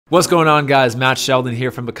What's going on, guys? Matt Sheldon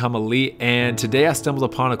here from Become Elite, and today I stumbled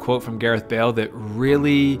upon a quote from Gareth Bale that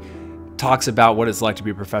really talks about what it's like to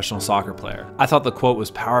be a professional soccer player. I thought the quote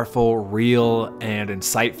was powerful, real, and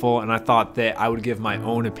insightful, and I thought that I would give my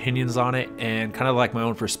own opinions on it and kind of like my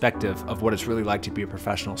own perspective of what it's really like to be a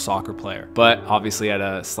professional soccer player, but obviously at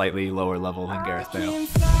a slightly lower level than Gareth Bale.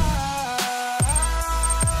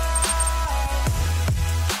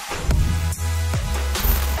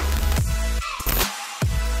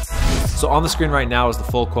 So on the screen right now is the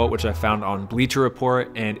full quote, which I found on Bleacher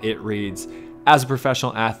Report, and it reads, "As a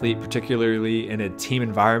professional athlete, particularly in a team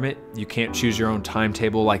environment, you can't choose your own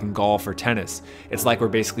timetable like in golf or tennis. It's like we're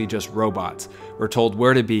basically just robots. We're told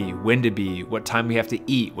where to be, when to be, what time we have to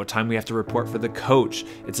eat, what time we have to report for the coach.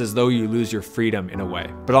 It's as though you lose your freedom in a way."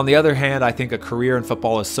 But on the other hand, I think a career in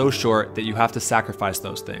football is so short that you have to sacrifice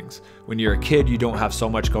those things. When you're a kid, you don't have so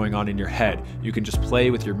much going on in your head. You can just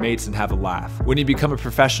play with your mates and have a laugh. When you become a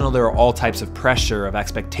professional, there are all types of pressure, of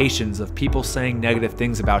expectations, of people saying negative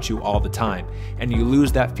things about you all the time, and you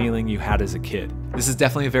lose that feeling you had as a kid. This is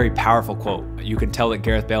definitely a very powerful quote. You can tell that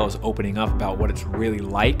Gareth Bale is opening up about what it's really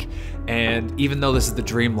like, and even though this is the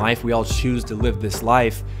dream life, we all choose to live this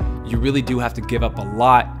life, you really do have to give up a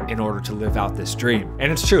lot in order to live out this dream.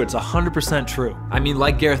 And it's true, it's 100% true. I mean,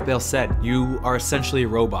 like Gareth Bale said, you are essentially a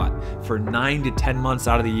robot. For 9 to 10 months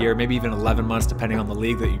out of the year, maybe even 11 months depending on the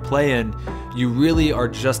league that you play in, you really are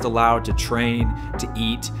just allowed to train, to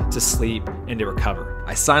eat, to sleep, and to recover.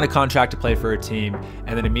 I sign a contract to play for a team,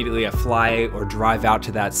 and then immediately I fly or drive out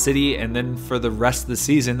to that city, and then for the rest of the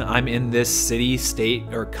season, I'm in this city, state,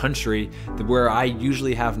 or country where I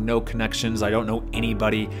usually have no connections. I don't know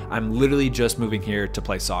anybody. I'm literally just moving here to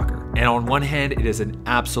play soccer. And on one hand, it is an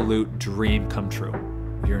absolute dream come true.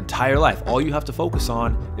 Your entire life, all you have to focus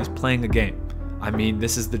on is playing a game. I mean,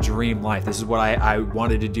 this is the dream life. This is what I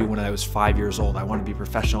wanted to do when I was 5 years old. I wanted to be a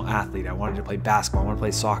professional athlete. I wanted to play basketball. I wanted to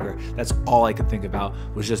play soccer. That's all I could think about,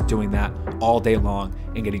 was just doing that all day long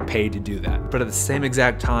and getting paid to do that. But at the same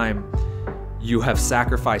exact time, you have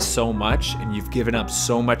sacrificed so much and you've given up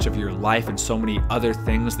so much of your life and so many other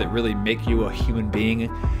things that really make you a human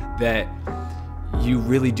being that you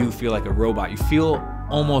really do feel like a robot. You feel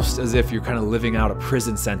almost as if you're kind of living out a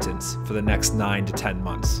prison sentence for the next 9 to 10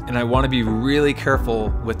 months. And I want to be really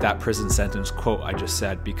careful with that prison sentence quote I just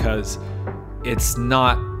said, because it's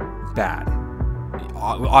not bad.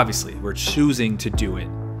 Obviously, we're choosing to do it,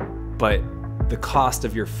 but the cost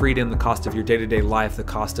of your freedom, the cost of your day-to-day life, the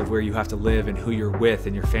cost of where you have to live and who you're with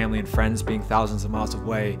and your family and friends being thousands of miles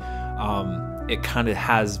away, it kind of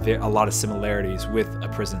has a lot of similarities with a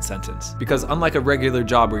prison sentence. Because unlike a regular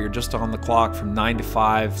job where you're just on the clock from 9 to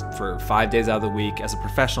 5 for 5 days out of the week, as a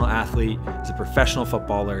professional athlete, as a professional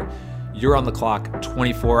footballer, you're on the clock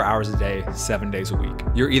 24 hours a day, 7 days a week.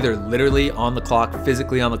 You're either literally on the clock,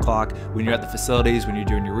 physically on the clock, when you're at the facilities, when you're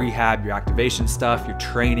doing your rehab, your activation stuff, you're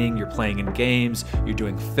training, you're playing in games, you're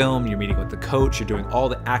doing film, you're meeting with the coach, you're doing all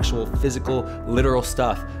the actual physical, literal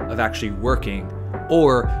stuff of actually working,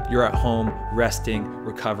 or you're at home resting,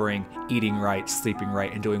 recovering, eating right, sleeping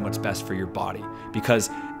right, and doing what's best for your body. Because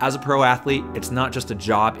as a pro athlete, it's not just a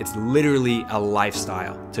job, it's literally a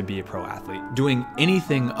lifestyle to be a pro athlete. Doing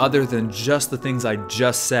anything other than just the things I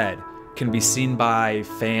just said can be seen by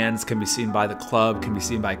fans, can be seen by the club, can be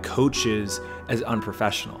seen by coaches as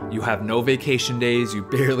unprofessional. You have no vacation days, you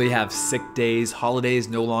barely have sick days, holidays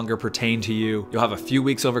no longer pertain to you. You'll have a few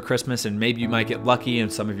weeks over Christmas and maybe you might get lucky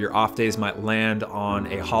and some of your off days might land on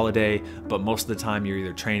a holiday, but most of the time you're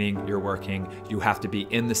either training, you're working, you have to be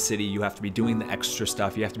in the city, you have to be doing the extra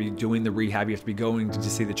stuff, you have to be doing the rehab, you have to be going to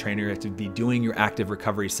see the trainer, you have to be doing your active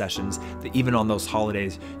recovery sessions, that even on those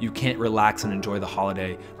holidays, you can't relax and enjoy the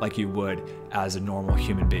holiday like you would as a normal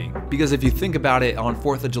human being. Because if you think about it, on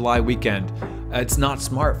 4th of July weekend, it's not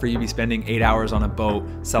smart for you to be spending 8 hours on a boat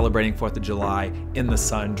celebrating 4th of July in the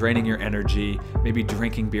sun, draining your energy, maybe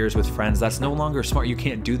drinking beers with friends. That's no longer smart. You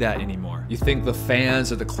can't do that anymore. You think the fans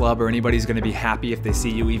or the club or anybody's going to be happy if they see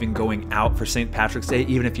you even going out for St. Patrick's Day,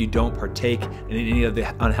 even if you don't partake in any of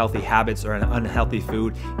the unhealthy habits or an unhealthy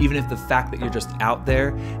food, even if the fact that you're just out there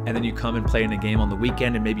and then you come and play in a game on the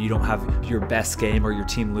weekend and maybe you don't have your best game or your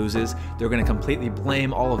team loses, they're going to completely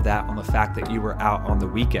blame all of that on the fact that you were out on the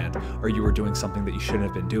weekend or you were doing something that you shouldn't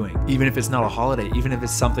have been doing. Even if it's not a holiday, even if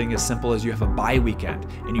it's something as simple as you have a bye weekend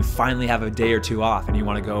and you finally have a day or two off and you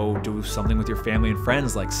want to go do something with your family and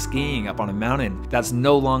friends like skiing up on a mountain, that's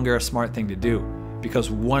no longer a smart thing to do. because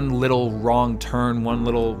one little wrong turn, one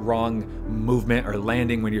little wrong movement or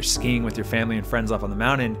landing when you're skiing with your family and friends up on the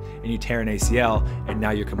mountain and you tear an ACL and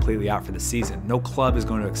now you're completely out for the season. No club is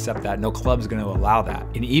going to accept that. No club is going to allow that.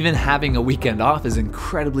 And even having a weekend off is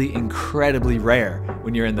incredibly, incredibly rare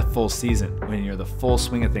when you're in the full season, when you're the full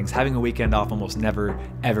swing of things. Having a weekend off almost never,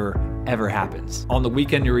 ever happens. On the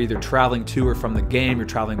weekend, you're either traveling to or from the game, you're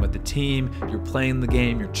traveling with the team, you're playing the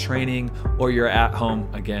game, you're training, or you're at home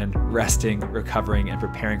again, resting, recovering, and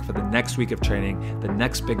preparing for the next week of training, the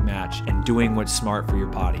next big match, and doing what's smart for your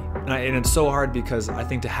body. And it's so hard because I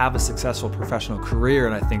think to have a successful professional career,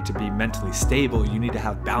 and I think to be mentally stable, you need to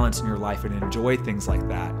have balance in your life and enjoy things like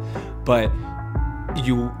that. But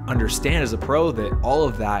you understand as a pro that all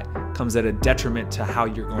of that comes at a detriment to how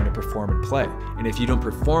you're going to perform and play. And if you don't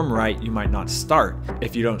perform right, you might not start.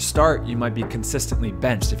 If you don't start, you might be consistently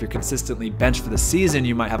benched. If you're consistently benched for the season,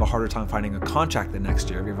 you might have a harder time finding a contract the next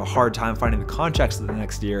year. If you have a hard time finding the contracts the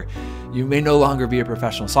next year, you may no longer be a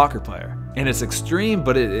professional soccer player. And it's extreme,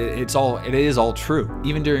 but it is all true.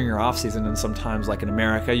 Even during your off season, and sometimes like in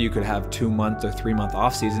America, you could have 2-month or 3-month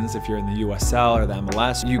off seasons. If you're in the USL or the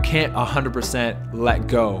MLS, you can't 100% let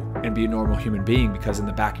go and be a normal human being, because in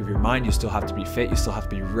the back of your mind, you still have to be fit. You still have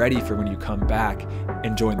to be ready for when you come back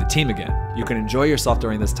and join the team again. You can enjoy yourself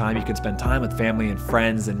during this time. You can spend time with family and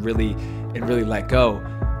friends and really let go,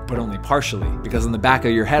 but only partially, because in the back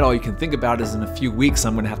of your head, all you can think about is in a few weeks,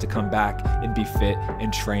 I'm gonna have to come back and be fit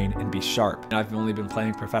and train and be sharp. And I've only been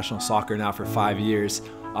playing professional soccer now for 5 years,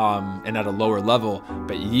 and at a lower level,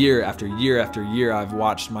 but year after year after year, I've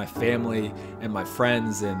watched my family and my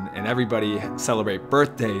friends and everybody celebrate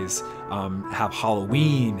birthdays, have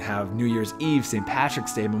Halloween, have New Year's Eve, St.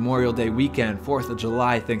 Patrick's Day, Memorial Day weekend, 4th of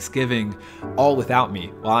July, Thanksgiving, all without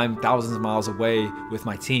me, while I'm thousands of miles away with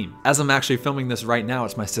my team. As I'm actually filming this right now,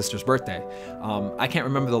 it's my sister's birthday. I can't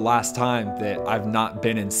remember the last time that I've not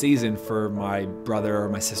been in season for my brother or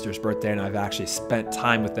my sister's birthday, and I've actually spent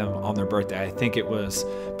time with them on their birthday. I think it was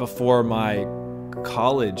before my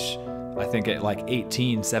college, I think at like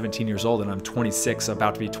 18, 17 years old, and I'm 26,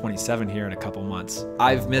 about to be 27 here in a couple months.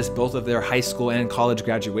 I've missed both of their high school and college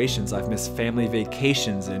graduations. I've missed family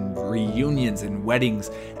vacations and reunions and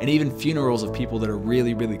weddings and even funerals of people that are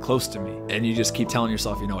really, really close to me. And you just keep telling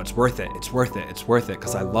yourself, you know, it's worth it, it's worth it, it's worth it,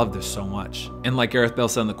 because I love this so much. And like Gareth Bale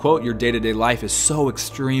said in the quote, your day-to-day life is so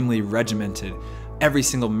extremely regimented. Every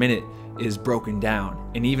single minute is broken down.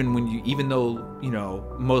 And even though, you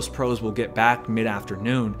know, most pros will get back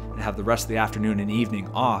mid-afternoon and have the rest of the afternoon and evening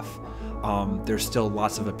off, there's still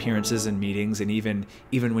lots of appearances and meetings. And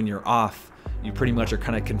even when you're off, you pretty much are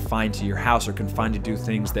kind of confined to your house or confined to do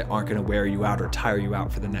things that aren't going to wear you out or tire you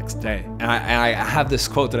out for the next day. And I have this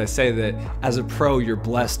quote that I say that as a pro, you're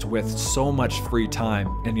blessed with so much free time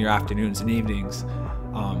in your afternoons and evenings,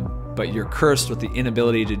 but you're cursed with the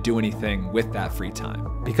inability to do anything with that free time.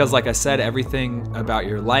 Because like I said, everything about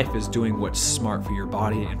your life is doing what's smart for your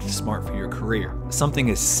body and smart for your career. Something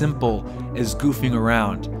as simple as goofing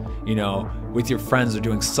around, you know, with your friends or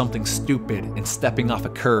doing something stupid and stepping off a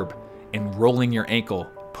curb and rolling your ankle,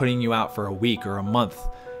 putting you out for a week or a month,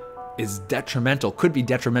 is detrimental, could be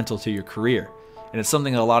detrimental to your career. And it's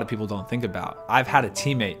something that a lot of people don't think about. I've had a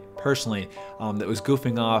teammate personally that was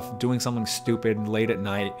goofing off, doing something stupid late at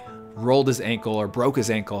night, rolled his ankle or broke his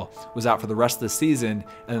ankle, was out for the rest of the season,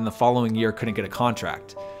 and then the following year couldn't get a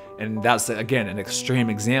contract. And that's, again, an extreme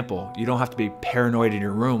example. You don't have to be paranoid in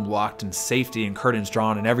your room, locked in safety and curtains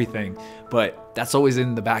drawn and everything, but that's always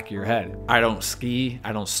in the back of your head. I don't ski,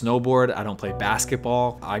 I don't snowboard, I don't play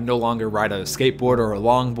basketball. I no longer ride a skateboard or a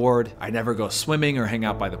longboard. I never go swimming or hang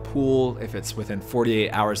out by the pool if it's within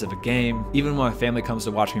 48 hours of a game. Even when my family comes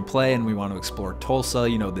to watch me play and we want to explore Tulsa,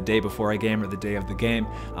 you know, the day before a game or the day of the game,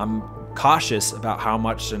 I'm cautious about how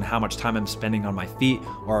much time I'm spending on my feet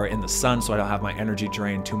or in the sun, so I don't have my energy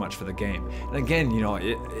drained too much for the game. And again, you know,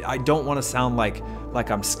 I don't want to sound like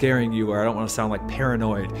I'm scaring you, or I don't want to sound like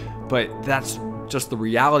paranoid, but that's just the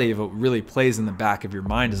reality of what really plays in the back of your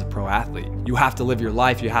mind as a pro athlete. You have to live your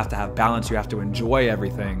life, you have to have balance, you have to enjoy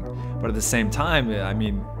everything, but at the same time, I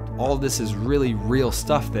mean, all of this is really real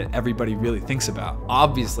stuff that everybody really thinks about.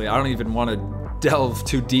 Obviously, I don't even want to delve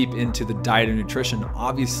too deep into the diet and nutrition.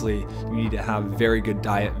 Obviously, you need to have very good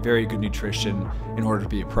diet, very good nutrition in order to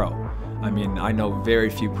be a pro. I mean, I know very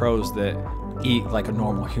few pros that eat like a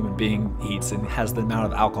normal human being eats and has the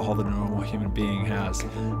amount of alcohol that a normal human being has.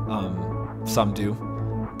 Some do,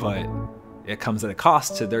 but it comes at a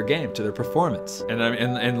cost to their game, to their performance.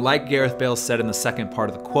 And like Gareth Bale said in the second part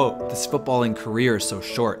of the quote, this footballing career is so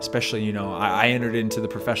short, especially, you know, I entered into the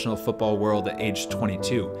professional football world at age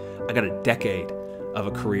 22. I got a decade of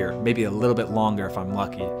a career, maybe a little bit longer if I'm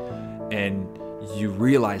lucky. And you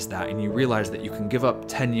realize that, and you realize that you can give up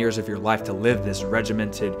 10 years of your life to live this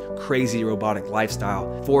regimented, crazy robotic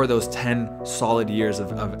lifestyle for those 10 solid years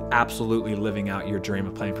of absolutely living out your dream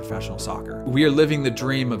of playing professional soccer. We are living the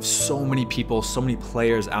dream of so many people, so many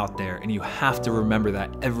players out there, and you have to remember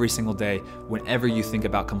that every single day. Whenever you think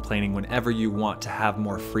about complaining, whenever you want to have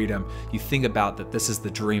more freedom, you think about that this is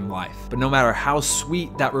the dream life. But no matter how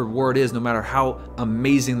sweet that reward is, no matter how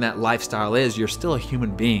amazing that lifestyle is, you're still a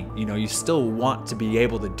human being. You know, you still want to be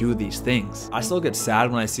able to do these things. I still get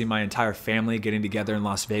sad when I see my entire family getting together in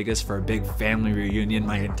Las Vegas for a big family reunion,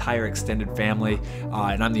 my entire extended family,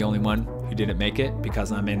 and I'm the only one who didn't make it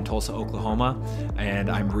because I'm in Tulsa, Oklahoma, and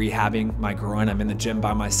I'm rehabbing my groin. I'm in the gym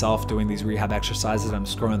by myself doing these rehab exercises. I'm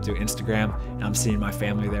scrolling through Instagram and I'm seeing my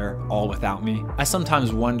family there all without me. I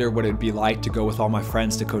sometimes wonder what it'd be like to go with all my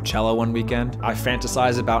friends to Coachella one weekend. I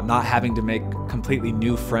fantasize about not having to make completely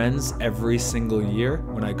new friends every single year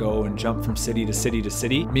when I go and jump from city to city to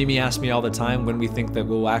city. Mimi asks me all the time when we think that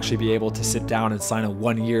we'll actually be able to sit down and sign a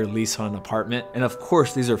 1-year lease on an apartment. And of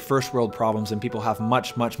course, these are first world problems and people have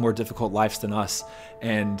much more difficult lives than us.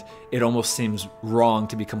 And it almost seems wrong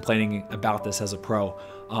to be complaining about this as a pro.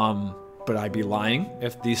 But I'd be lying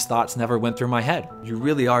if these thoughts never went through my head. You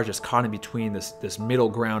really are just caught in between this middle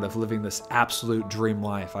ground of living this absolute dream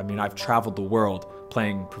life. I mean, I've traveled the world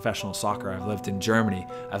playing professional soccer. I've lived in Germany,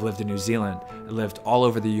 I've lived in New Zealand, I lived all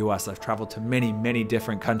over the US. I've traveled to many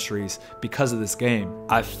different countries because of this game.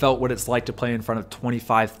 I've felt what it's like to play in front of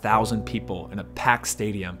 25,000 people in a packed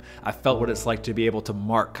stadium. I felt what it's like to be able to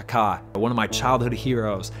mark Kaká, one of my childhood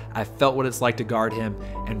heroes. I felt what it's like to guard him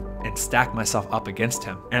and stack myself up against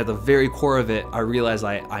him. And at the very core of it, I realize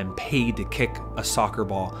I'm paid to kick a soccer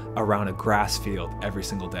ball around a grass field every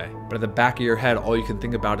single day. But at the back of your head, all you can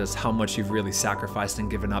think about is how much you've really sacrificed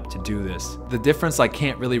and given up to do this. The difference I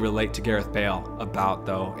can't really relate to Gareth Bale about,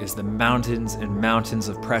 though, is the mountains and mountains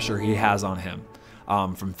of pressure he has on him,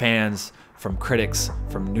 from fans, from critics,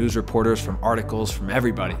 from news reporters, from articles, from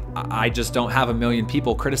everybody. I just don't have a million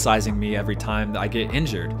people criticizing me every time that I get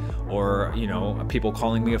injured, or, you know, people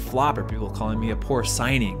calling me a flop, or people calling me a poor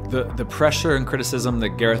signing. The pressure and criticism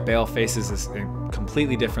that Gareth Bale faces is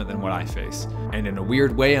completely different than what I face. And in a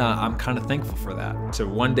weird way, I'm kind of thankful for that. To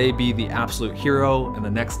one day be the absolute hero and the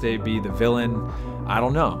next day be the villain, I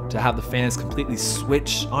don't know. To have the fans completely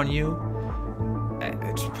switch on you,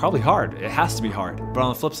 it's probably hard. It has to be hard. But on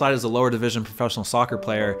the flip side, as a lower division professional soccer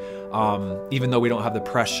player, even though we don't have the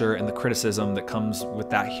pressure and the criticism that comes with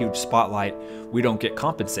that huge spotlight, we don't get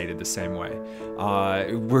compensated the same way.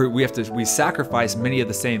 We sacrifice many of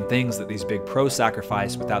the same things that these big pros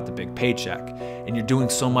sacrifice without the big paycheck. And you're doing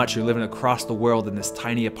so much. You're living across the world in this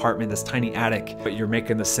tiny apartment, this tiny attic, but you're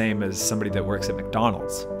making the same as somebody that works at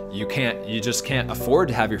McDonald's. You just can't afford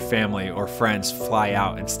to have your family or friends fly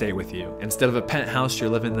out and stay with you. Instead of a penthouse, you're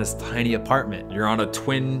living in this tiny apartment. You're on a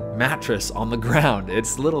twin mattress on the ground.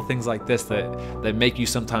 It's little things like this that make you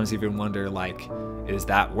sometimes even wonder, like, is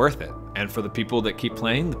that worth it? And for the people that keep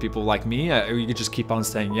playing, the people like me, you could just keep on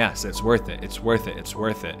saying, yes, it's worth it, it's worth it, it's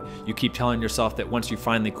worth it. You keep telling yourself that once you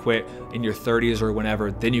finally quit in your 30s or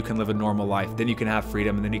whenever, then you can live a normal life, then you can have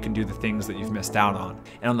freedom, and then you can do the things that you've missed out on.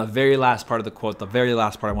 And on the very last part of the quote, the very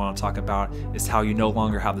last part I want to talk about is how you no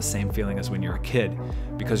longer have the same feeling as when you're a kid,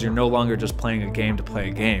 because you're no longer just playing a game to play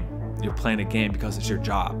a game. You're playing a game because it's your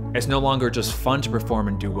job. It's no longer just fun to perform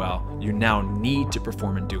and do well. You now need to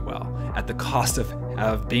perform and do well at the cost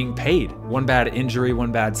of being paid. One bad injury,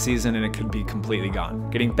 one bad season, and it could be completely gone.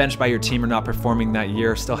 Getting benched by your team or not performing that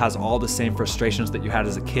year still has all the same frustrations that you had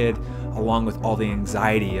as a kid, along with all the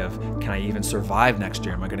anxiety of, can I even survive next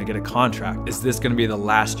year? Am I gonna get a contract? Is this gonna be the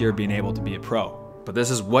last year being able to be a pro? But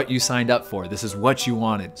this is what you signed up for. This is what you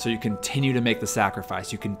wanted. So you continue to make the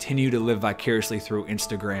sacrifice. You continue to live vicariously through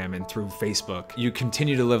Instagram and through Facebook. You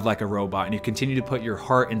continue to live like a robot, and you continue to put your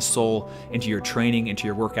heart and soul into your training, into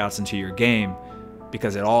your workouts, into your game,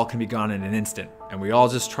 because it all can be gone in an instant. And we all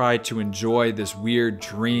just try to enjoy this weird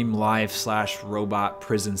dream life / robot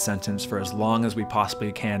prison sentence for as long as we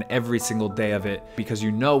possibly can, every single day of it, because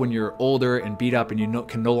you know when you're older and beat up and you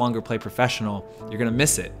can no longer play professional, you're gonna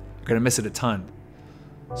miss it. You're gonna miss it a ton.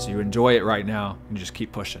 So you enjoy it right now and just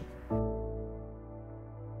keep pushing.